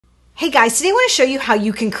Hey guys, today I want to show you how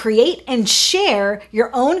you can create and share your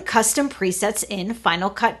own custom presets in Final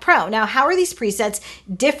Cut Pro. Now, how are these presets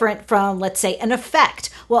different from, let's say, an effect?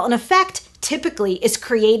 Well, an effect typically is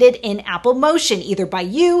created in Apple Motion, either by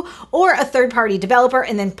you or a third-party developer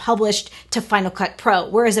and then published to Final Cut Pro.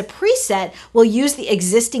 Whereas a preset will use the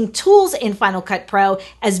existing tools in Final Cut Pro,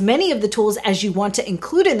 as many of the tools as you want to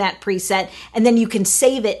include in that preset, and then you can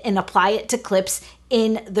save it and apply it to clips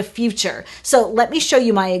in the future. So let me show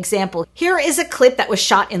you my example. Here is a clip that was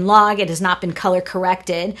shot in log. It has not been color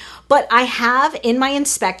corrected, but I have in my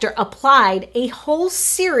inspector applied a whole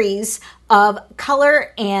series of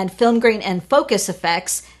color and film grain and focus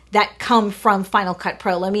effects that come from Final Cut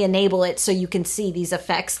Pro. Let me enable it so you can see these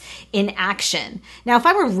effects in action. Now, if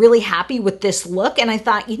I were really happy with this look and I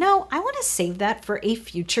thought, I want to save that for a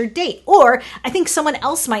future date, or I think someone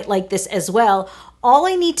else might like this as well, all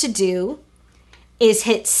I need to do is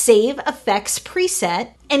hit Save Effects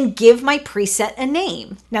Preset and give my preset a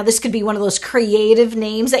name. Now, this could be one of those creative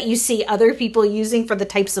names that you see other people using for the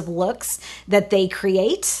types of looks that they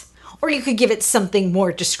create. Or you could give it something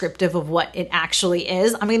more descriptive of what it actually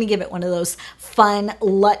is. I'm gonna give it one of those fun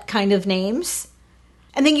LUT kind of names.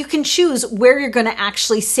 And then you can choose where you're gonna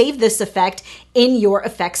actually save this effect in your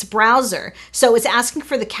effects browser. So it's asking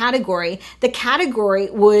for the category. The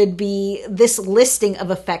category would be this listing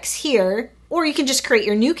of effects here, or you can just create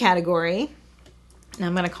your new category. And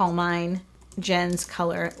I'm gonna call mine Jenn's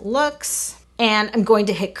Color Looks. And I'm going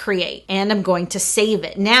to hit create and I'm going to save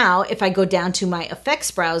it. Now, if I go down to my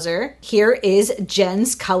effects browser, here is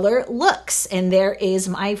Jenn's Color Looks, and there is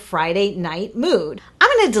my Friday night mood.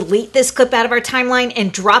 I'm going to delete this clip out of our timeline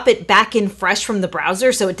and drop it back in fresh from the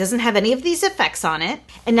browser so it doesn't have any of these effects on it.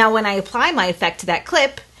 And now when I apply my effect to that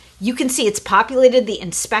clip, you can see it's populated the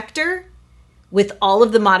inspector with all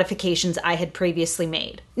of the modifications I had previously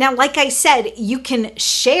made. Now, like I said, you can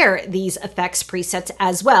share these effects presets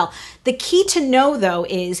as well. The key to know, though,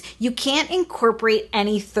 is you can't incorporate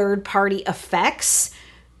any third-party effects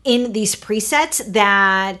in these presets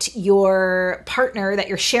that your partner that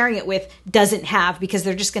you're sharing it with doesn't have, because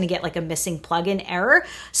they're just going to get like a missing plugin error.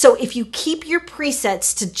 So if you keep your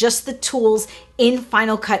presets to just the tools in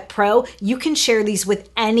Final Cut Pro, you can share these with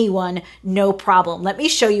anyone, no problem. Let me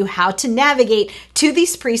show you how to navigate to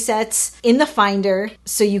these presets in the Finder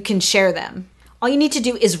so you can share them. All you need to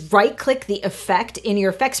do is right-click the effect in your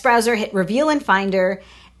effects browser, hit Reveal in Finder,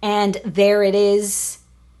 and there it is.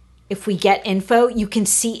 If we get info, you can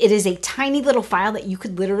see it is a tiny little file that you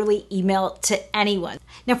could literally email to anyone.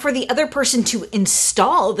 Now, for the other person to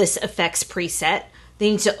install this effects preset,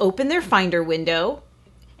 they need to open their Finder window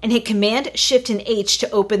and hit Command Shift and H to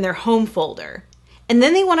open their home folder. And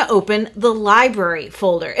then they want to open the library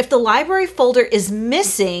folder. If the library folder is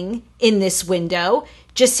missing in this window,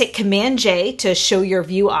 just hit Command J to show your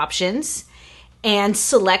view options and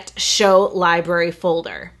select Show Library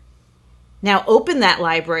Folder. Now open that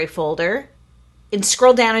library folder and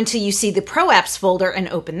scroll down until you see the Pro Apps folder and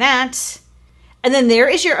open that. And then there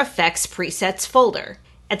is your effects presets folder.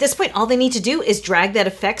 At this point, all they need to do is drag that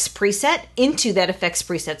effects preset into that effects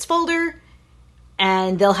presets folder,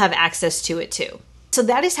 and they'll have access to it too. So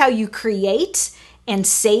that is how you create and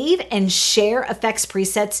save and share effects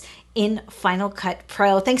presets in Final Cut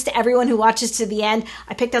Pro. Thanks to everyone who watches to the end.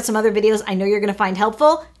 I picked out some other videos I know you're gonna find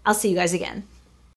helpful. I'll see you guys again.